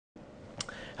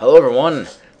Hello everyone,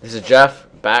 this is Jeff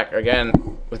back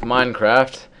again with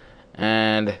Minecraft,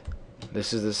 and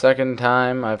this is the second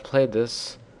time I've played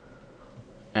this,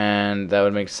 and that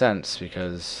would make sense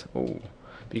because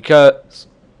God,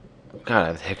 I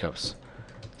have hiccups.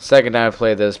 Second time I've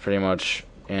played this pretty much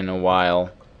in a while,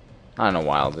 not in a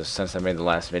while, just since I made the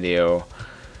last video.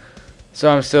 So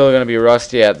I'm still gonna be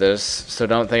rusty at this, so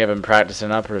don't think I've been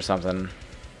practicing up or something,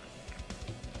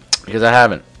 because I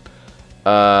haven't.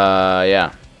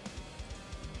 Yeah.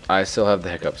 I still have the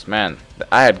hiccups. Man,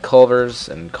 I had Culver's,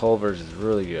 and Culver's is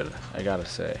really good, I gotta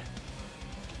say.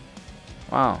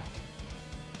 Wow.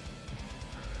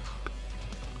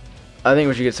 I think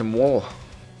we should get some wool.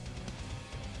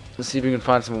 Let's see if we can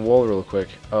find some wool real quick.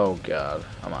 Oh god,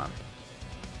 come on.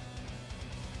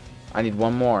 I need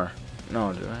one more.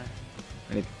 No, do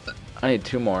I? I need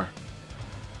two more.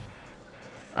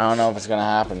 I don't know if it's gonna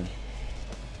happen.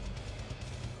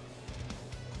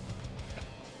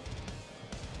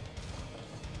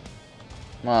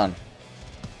 Come on.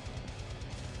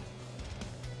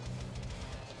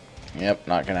 Yep,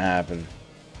 not gonna happen.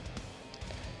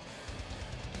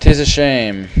 'Tis a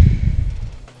shame.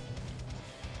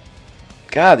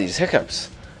 God, these hiccups.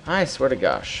 I swear to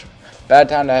gosh. Bad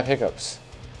time to have hiccups.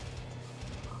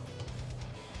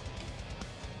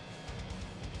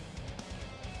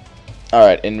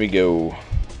 Alright, in we go.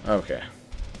 Okay.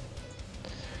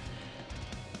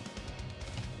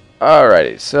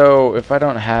 Alrighty, so if I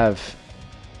don't have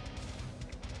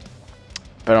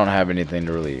anything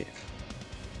to really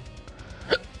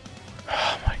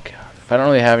oh my god. If I don't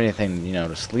really have anything, you know,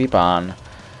 to sleep on,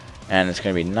 and it's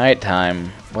gonna be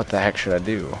nighttime, what the heck should I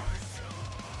do?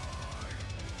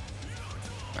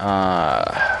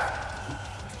 I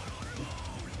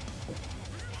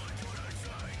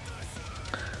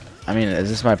mean, is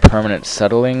this my permanent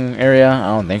settling area? I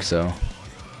don't think so.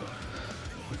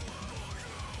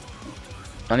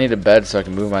 I need a bed so I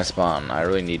can move my spawn. I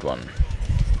really need one.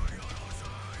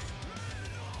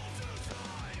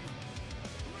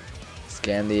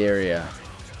 Scan the area.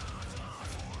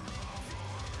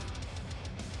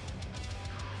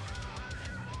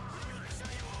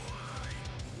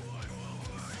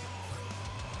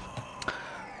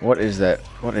 What is that?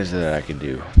 What is it that I can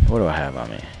do? What do I have on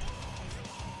me?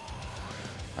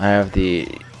 I have the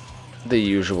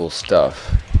usual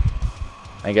stuff.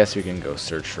 I guess we can go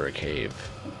search for a cave.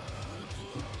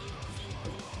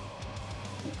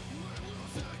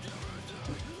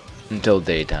 Until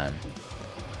daytime.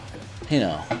 You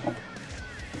know.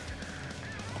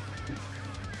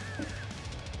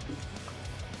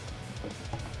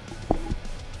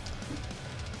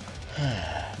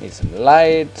 Need some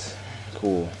light.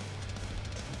 Cool.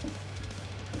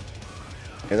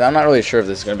 Because I'm not really sure if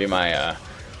this is going to be my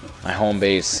my home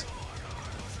base.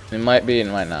 It might be, it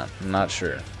might not. I'm not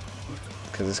sure.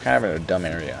 Because it's kind of in a dumb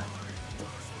area.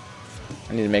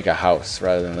 I need to make a house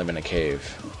rather than live in a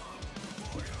cave.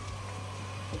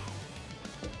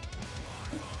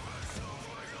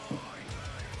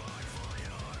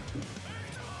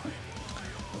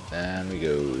 And we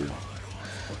go.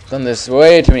 Done this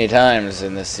way too many times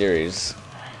in this series.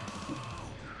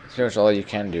 It's pretty much all you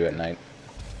can do at night.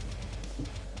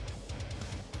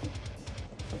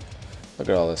 Look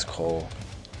at all this coal.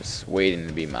 Just waiting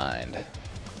to be mined.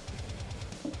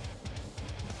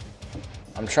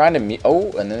 I'm trying to mute.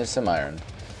 Oh, and then there's some iron.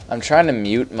 I'm trying to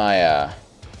mute my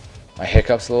my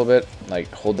hiccups a little bit,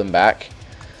 like hold them back.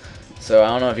 So I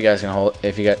don't know if you guys can hold.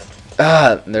 If you got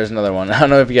there's another one. I don't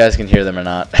know if you guys can hear them or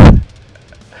not.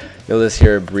 You'll just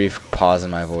hear a brief pause in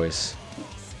my voice.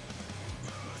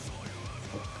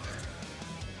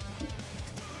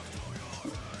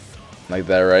 Like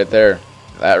that right there.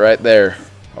 That right there.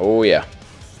 Oh yeah.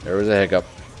 There was a hiccup.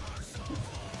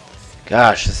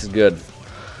 Gosh, this is good.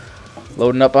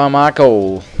 Loading up on my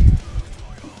coal.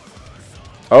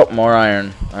 Oh, more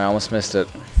iron. I almost missed it.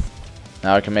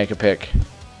 Now I can make a pick.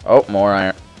 Oh, more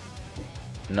iron.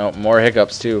 No, more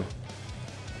hiccups too.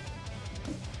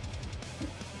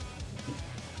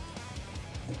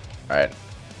 Alright.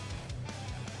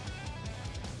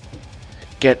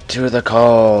 Get to the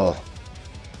call.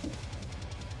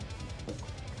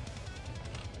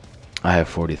 I have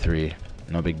 43.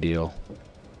 No big deal.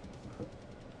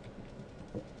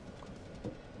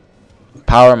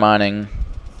 Power mining.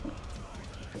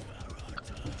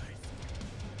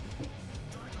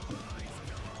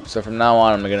 So from now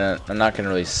on, I'm not gonna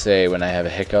really say when I have a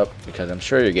hiccup, because I'm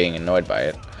sure you're getting annoyed by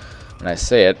it when I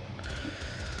say it.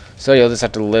 So you'll just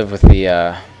have to live with the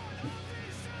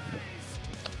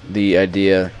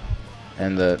idea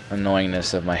and the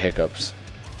annoyingness of my hiccups.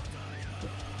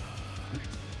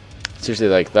 Seriously,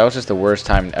 like, that was just the worst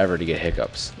time ever to get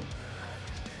hiccups.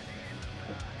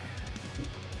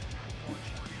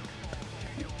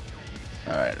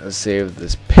 Alright, let's save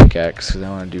this pickaxe because I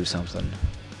want to do something.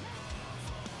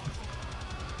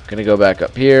 Gonna go back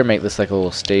up here, make this like a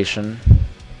little station.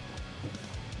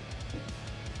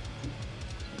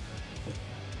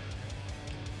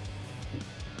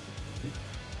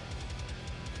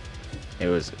 It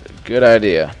was a good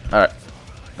idea. Alright,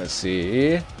 let's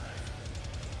see.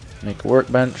 Make a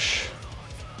workbench.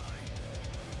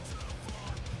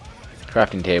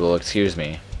 Crafting table, excuse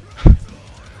me.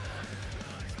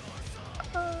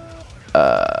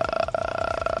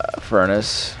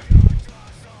 Furnace.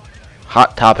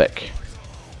 Hot topic.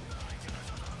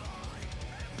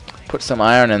 Put some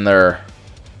iron in there.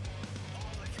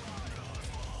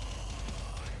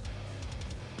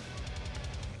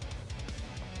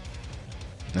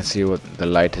 Let's see what the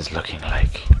light is looking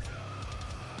like.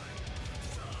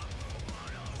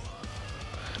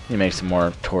 Let me make some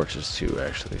more torches too,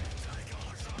 actually.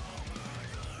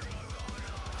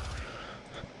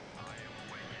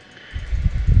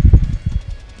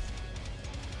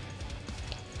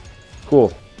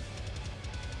 Cool.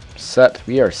 Set.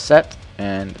 We are set,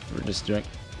 and we're just doing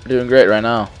great right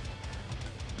now.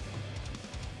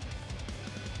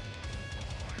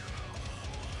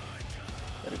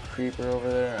 Got a creeper over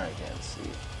there. I can't see.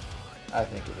 I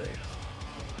think it is.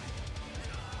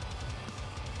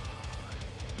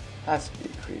 Has to be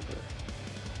a creeper.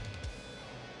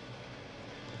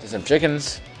 There's some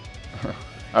chickens.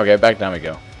 Okay, back down we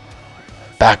go.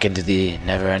 Back into the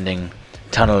never-ending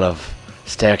tunnel of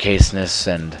staircaseness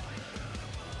and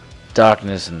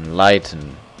darkness and light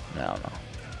and I don't know.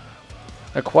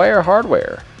 Acquire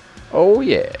hardware. Oh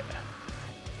yeah.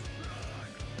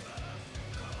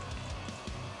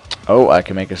 Oh, I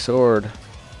can make a sword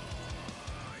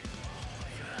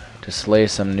to slay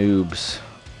some noobs.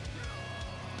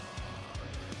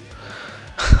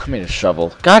 I made a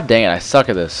shovel. God dang it, I suck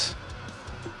at this.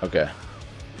 Okay.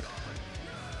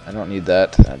 I don't need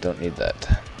that. I don't need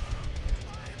that.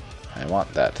 I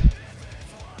want that.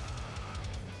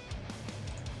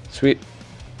 Sweet.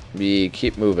 We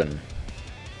keep moving.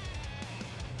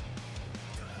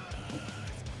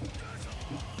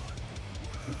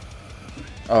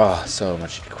 Oh, so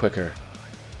much quicker.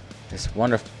 It's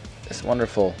wonderful. It's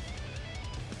wonderful.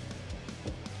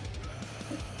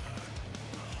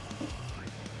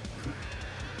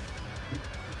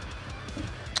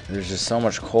 There's just so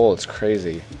much coal, it's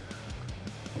crazy.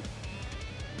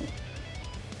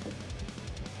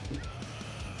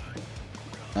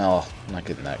 Oh, I'm not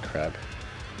getting that crap.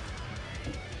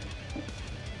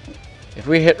 If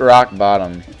we hit rock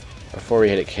bottom before we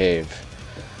hit a cave,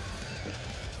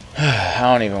 I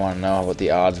don't even want to know what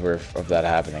the odds were of that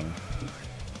happening.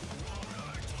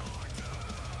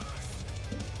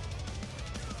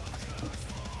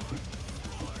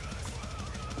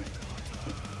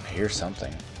 I hear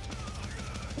something.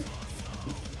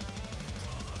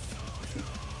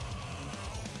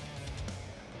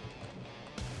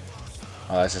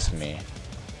 Oh, that's just me.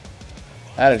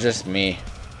 That is just me.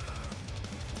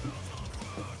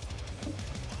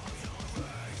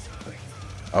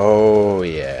 Oh,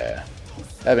 yeah.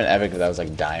 That'd been epic if that was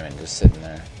like diamond just sitting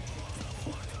there.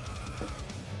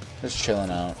 Just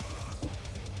chilling out.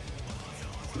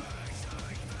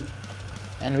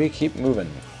 And we keep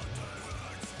moving.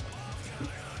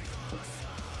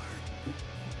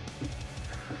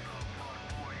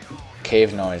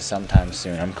 Cave noise sometime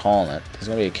soon. I'm calling it. There's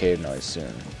gonna be a cave noise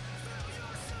soon.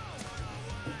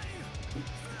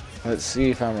 Let's see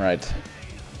if I'm right.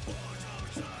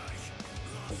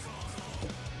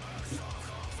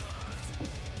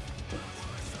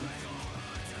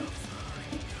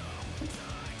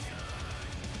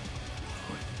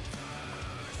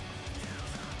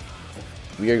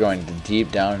 We are going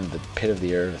deep down into the pit of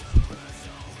the earth.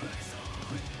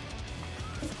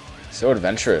 So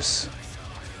adventurous.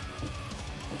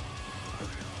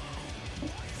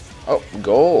 Oh,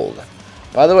 gold.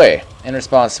 By the way, in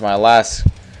response to my last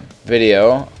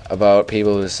video about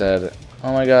people who said,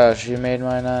 oh my gosh, you made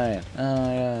my night. Oh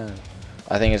my god.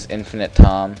 I think it's Infinite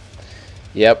Tom.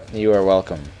 Yep, you are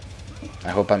welcome.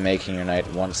 I hope I'm making your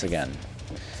night once again.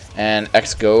 And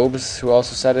X-Gobes, who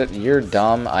also said it, you're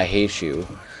dumb, I hate you.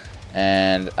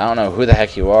 And I don't know who the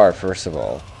heck you are, first of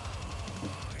all.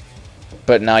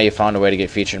 But now you found a way to get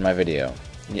featured in my video.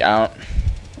 Yeah,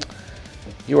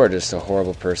 you are just a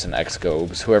horrible person,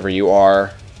 X-Gobes, whoever you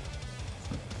are.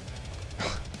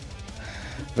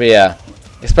 But yeah,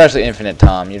 especially Infinite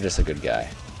Tom, you're just a good guy.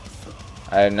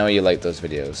 I know you like those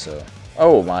videos, so...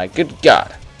 Oh my good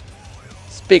god.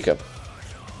 Speak up.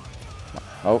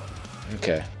 Oh,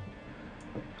 okay.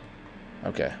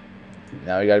 Okay.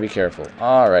 Now we gotta be careful.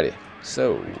 Alrighty.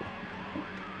 So,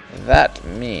 that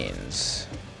means...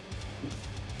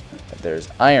 There's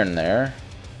iron there.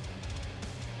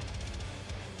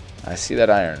 I see that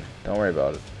iron. Don't worry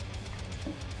about it.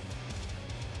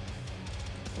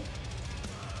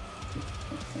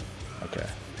 Okay.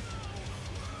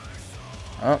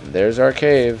 Oh, there's our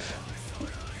cave.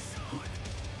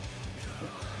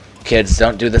 Kids,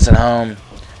 don't do this at home.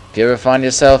 If you ever find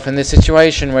yourself in this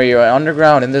situation where you're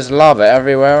underground and there's lava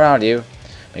everywhere around you,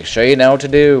 make sure you know what to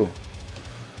do.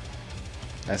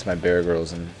 That's my Bear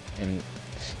Grylls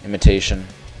imitation.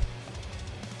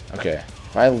 Okay,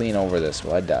 if I lean over this,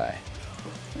 will I die?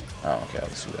 Oh, okay,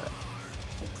 let's do that.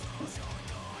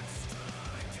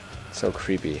 So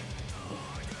creepy.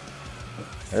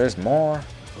 There's more.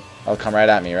 I'll come right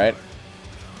at me, right?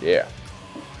 Yeah.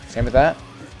 Same with that?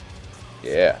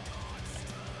 Yeah.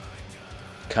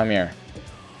 Come here.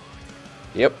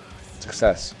 Yep.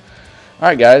 Success.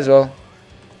 Alright, guys, well,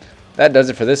 that does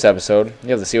it for this episode.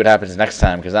 You'll have to see what happens next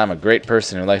time, because I'm a great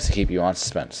person who likes to keep you on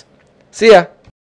suspense. See ya!